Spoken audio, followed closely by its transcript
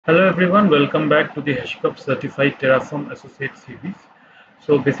Hello everyone, welcome back to the HashiCorp Certified Terraform Associate series.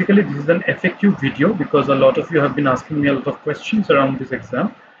 So basically this is an FAQ video because a lot of you have been asking me a lot of questions around this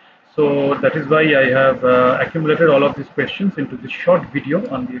exam. So that is why I have accumulated all of these questions into this short video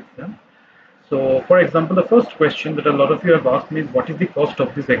on the exam. So for example, the first question that a lot of you have asked me is what is the cost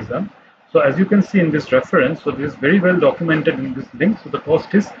of this exam? So as you can see in this reference, so this is very well documented in this link. So the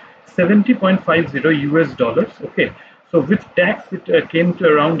cost is 70.50 US dollars. Okay. So with tax, it came to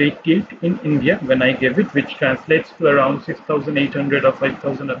around 88 in India when I gave it, which translates to around 6,800 or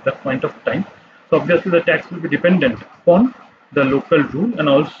 5,000 at that point of time. So obviously the tax will be dependent upon the local rule, and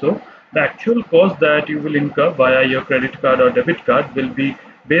also the actual cost that you will incur via your credit card or debit card will be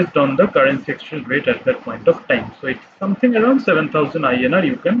based on the currency exchange rate at that point of time. So it's something around 7,000 INR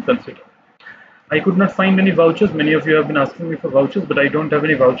you can consider. I could not find any vouchers. Many of you have been asking me for vouchers, but I don't have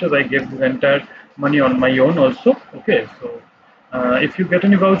any vouchers. I gave this entire money on my own also. Okay, so if you get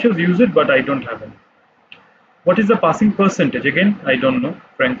any vouchers, use it, but I don't have any. What is the passing percentage? Again, I don't know,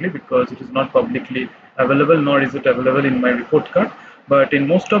 frankly, because it is not publicly available, nor is it available in my report card. But in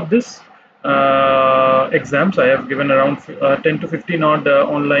most of this exams, I have given around 10 to 15 odd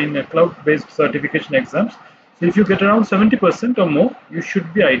online cloud-based certification exams. So if you get around 70% or more, you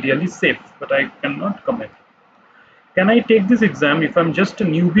should be ideally safe, but I cannot comment. Can I take this exam if I'm just a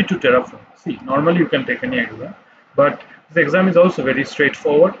newbie to Terraform? See, normally you can take any exam, but this exam is also very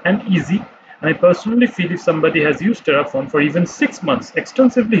straightforward and easy. And I personally feel if somebody has used Terraform for even 6 months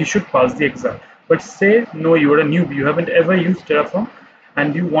extensively, he should pass the exam. But say, no, you are a newbie, you haven't ever used Terraform,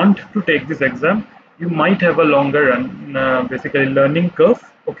 and you want to take this exam, you might have a longer run, basically learning curve.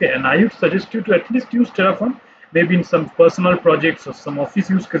 Okay, and I would suggest you to at least use Terraform maybe in some personal projects or some office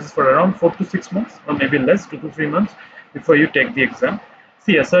use cases for around 4 to 6 months, or maybe less, 2 to 3 months before you take the exam.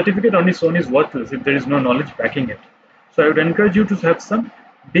 See, a certificate on its own is worthless if there is no knowledge backing it. So I would encourage you to have some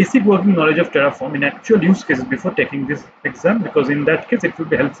basic working knowledge of Terraform in actual use cases before taking this exam, because in that case it will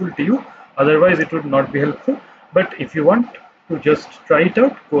be helpful to you. Otherwise, it would not be helpful. But if you want to just try it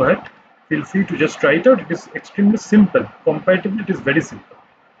out, go ahead. Feel free to just try it out. It is extremely simple. Comparatively, it is very simple.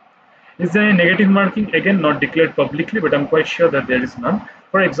 Is there any negative marking? Again, not declared publicly, but I'm quite sure that there is none.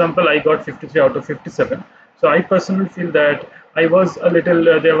 For example, I got 53 out of 57. So I personally feel that I was a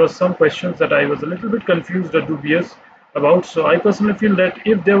little, there was some questions that I was a little bit confused or dubious about. So I personally feel that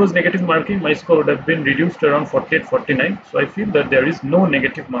if there was negative marking, my score would have been reduced to around 48, 49. So I feel that there is no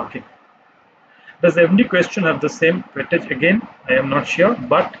negative marking. Does every question have the same weightage? Again, I am not sure,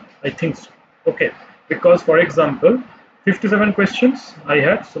 but I think so. Okay, because for example, 57 questions I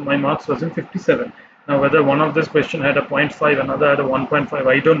had, so my marks was in 57. Now, whether one of this question had a 0.5, another had a 1.5,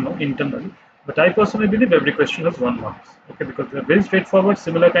 I don't know internally. But I personally believe every question has 1 mark. Okay, because they're very straightforward,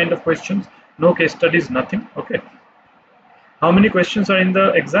 similar kind of questions, no case studies, nothing. Okay. How many questions are in the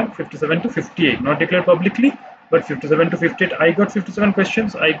exam? 57 to 58. Not declared publicly, but 57 to 58. I got 57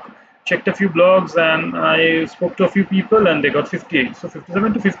 questions. I checked a few blogs and I spoke to a few people and they got 58. So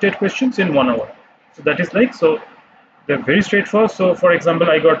 57 to 58 questions in 1 hour. So that is like, so they're very straightforward. So for example,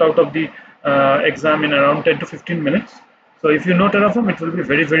 I got out of the exam in around 10 to 15 minutes. So if you know Terraform, it will be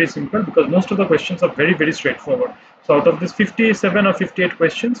very, very simple because most of the questions are very, very straightforward. So out of this 57 or 58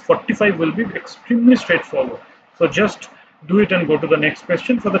 questions, 45 will be extremely straightforward. So just do it and go to the next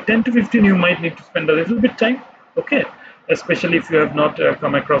question. For the 10 to 15, you might need to spend a little bit time, okay, especially if you have not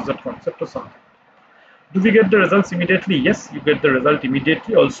come across that concept or something. Do we get the results immediately? Yes, you get the result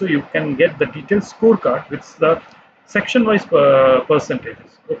immediately. Also, you can get the detailed scorecard with the section-wise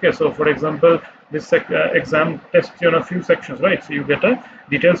percentages. Okay, so for example, this exam tests you on a few sections, right? So you get a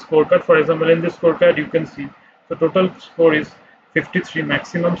detailed scorecard. For example, in this scorecard, you can see the total score is 53.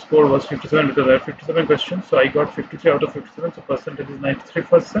 Maximum score was 57 because I have 57 questions. So I got 53 out of 57. So percentage is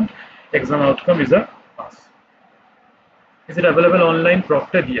 93%. Exam outcome is a pass. Is it available online?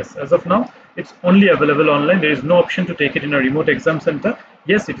 Proctored? Yes. As of now, it's only available online. There is no option to take it in a remote exam center.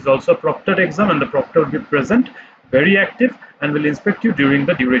 Yes, it is also a proctored exam, and the proctor will be present, very active, and will inspect you during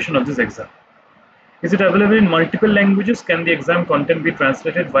the duration of this exam. Is it available in multiple languages? Can the exam content be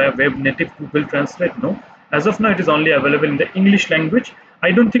translated via web native Google Translate? No. As of now, it is only available in the English language.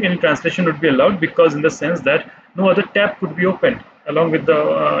 I don't think any translation would be allowed because in the sense that no other tab could be opened along with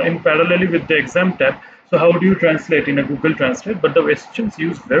the in parallelly with the exam tab. So how do you translate in a Google Translate? But the questions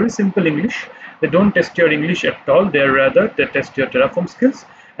use very simple English. They don't test your English at all. They test your Terraform skills.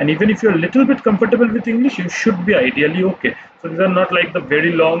 And even if you're a little bit comfortable with English, you should be ideally okay. So these are not like the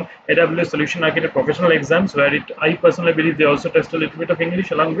very long AWS solution architect professional exams where I personally believe they also test a little bit of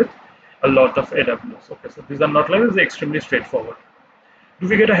English along with a lot of AWS. Okay, so these are not like this, extremely straightforward. Do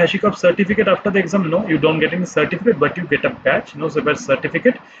we get a HashiCorp certificate after the exam? No, you don't get any certificate, but you get a badge, no badge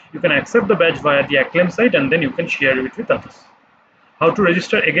certificate. You can accept the badge via the Acclaim site and then you can share it with others. How to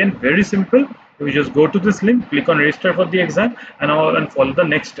register? Again, very simple. You just go to this link, click on register for the exam and follow the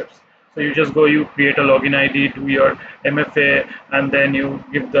next steps. So you just go, you create a login ID, do your MFA, and then you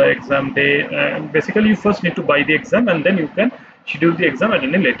give the exam day. Basically, you first need to buy the exam and then you can schedule the exam at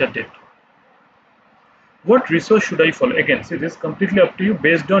any later date. What resource should I follow? Again, see, this is completely up to you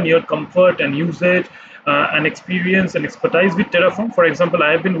based on your comfort and usage and experience and expertise with Terraform. For example,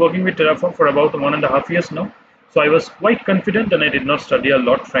 I have been working with Terraform for about 1.5 years now. So I was quite confident and I did not study a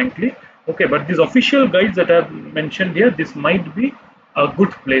lot, frankly. Okay, but these official guides that I have mentioned here, this might be a good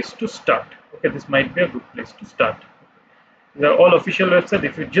place to start. Okay, this might be a good place to start. They are all official websites.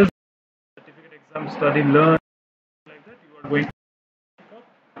 If you just certificate exam, study, learn like that, you are going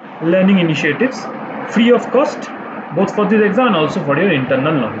to learning initiatives free of cost, both for this exam and also for your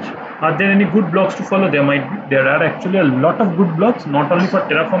internal knowledge. Are there any good blogs to follow? There are actually a lot of good blogs, not only for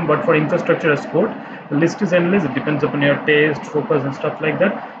Terraform but for infrastructure as code. The list is endless. It depends upon your taste, focus, and stuff like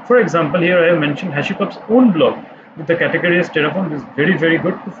that. For example, here I have mentioned HashiCorp's own blog with the category as Terraform. This is very, very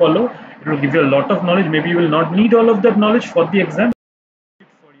good to follow. It will give you a lot of knowledge. Maybe you will not need all of that knowledge for the exam,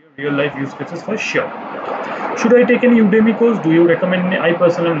 for your real life use cases for sure. Should I take any Udemy course? Do you recommend any? I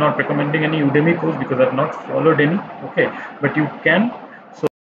personally am not recommending any Udemy course because I have not followed any. Okay, but you can. So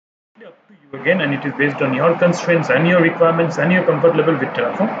up to you again, and it is based on your constraints and your requirements and your comfort level with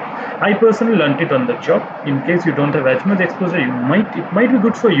Terraform. I personally learned it on the job. In case you don't have as much exposure, it might be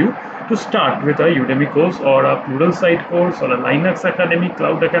good for you to start with a Udemy course or a Pluralsight course or a Linux Academy,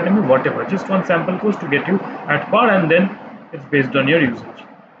 Cloud Academy, whatever. Just one sample course to get you at par, and then it's based on your usage.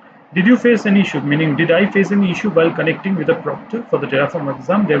 Did you face any issue? Meaning, did I face any issue while connecting with the proctor for the Terraform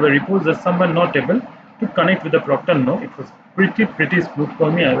exam? There were reports that some were not able to connect with the proctor. No, it was pretty smooth for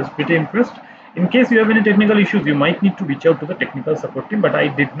me. I was pretty impressed. In case you have any technical issues, you might need to reach out to the technical support team, but I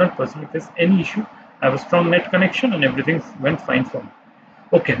did not personally face any issue. I have a strong net connection and everything went fine for me.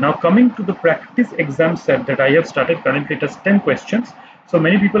 Okay, now coming to the practice exam set that I have started currently, it has 10 questions. So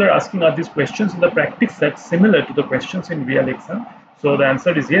many people are asking, are these questions in the practice set similar to the questions in real exam? So the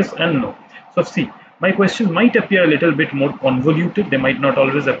answer is yes and no. So see, my questions might appear a little bit more convoluted. They might not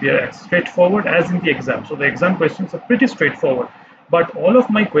always appear as straightforward as in the exam. So the exam questions are pretty straightforward, but all of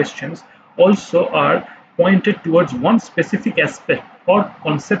my questions also are pointed towards one specific aspect or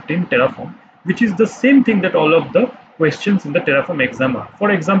concept in Terraform, which is the same thing that all of the questions in the Terraform exam are. For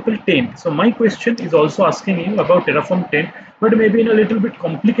example, taint. So my question is also asking you about Terraform taint, but maybe in a little bit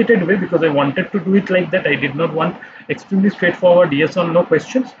complicated way because I wanted to do it like that. I did not want extremely straightforward yes or no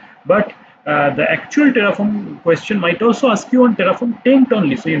questions, but the actual Terraform question might also ask you on Terraform taint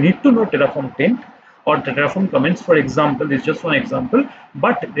only. So you need to know Terraform taint or the Terraform comments, for example. This is just one example,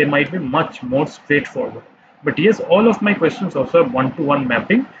 but they might be much more straightforward. But yes, all of my questions also have one-to-one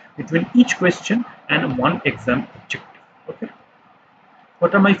mapping between each question and one exam objective. Okay.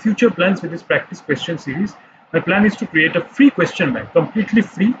 What are my future plans with this practice question series? My plan is to create a free question bank, completely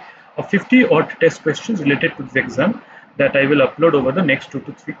free, of 50 odd test questions related to this exam that I will upload over the next 2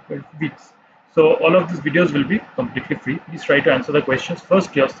 to 3 weeks. So all of these videos will be completely free. Please try to answer the questions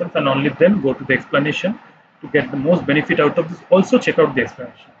first yourself and only then go to the explanation to get the most benefit out of this. Also check out the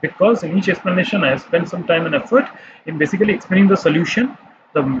explanation, because in each explanation I have spent some time and effort in basically explaining the solution,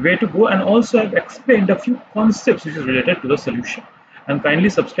 the way to go, and also I have explained a few concepts which is related to the solution. And kindly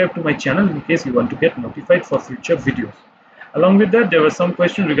subscribe to my channel in case you want to get notified for future videos. Along with that, there were some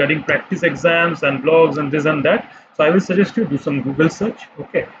questions regarding practice exams and blogs and this and that. So I will suggest you do some Google search.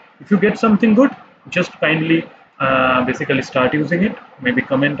 Okay. If you get something good, just kindly basically start using it. Maybe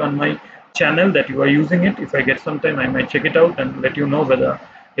comment on my channel that you are using it. If I get some time, I might check it out and let you know whether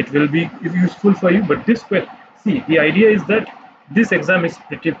it will be useful for you. But this question, see, the idea is that this exam is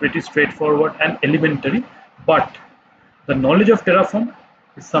pretty straightforward and elementary, but the knowledge of Terraform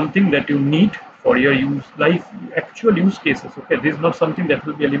is something that you need for your actual use cases. Okay, this is not something that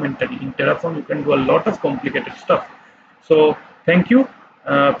will be elementary. In Terraform, you can do a lot of complicated stuff. So thank you.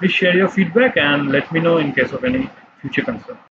 Please share your feedback and let me know in case of any future concern.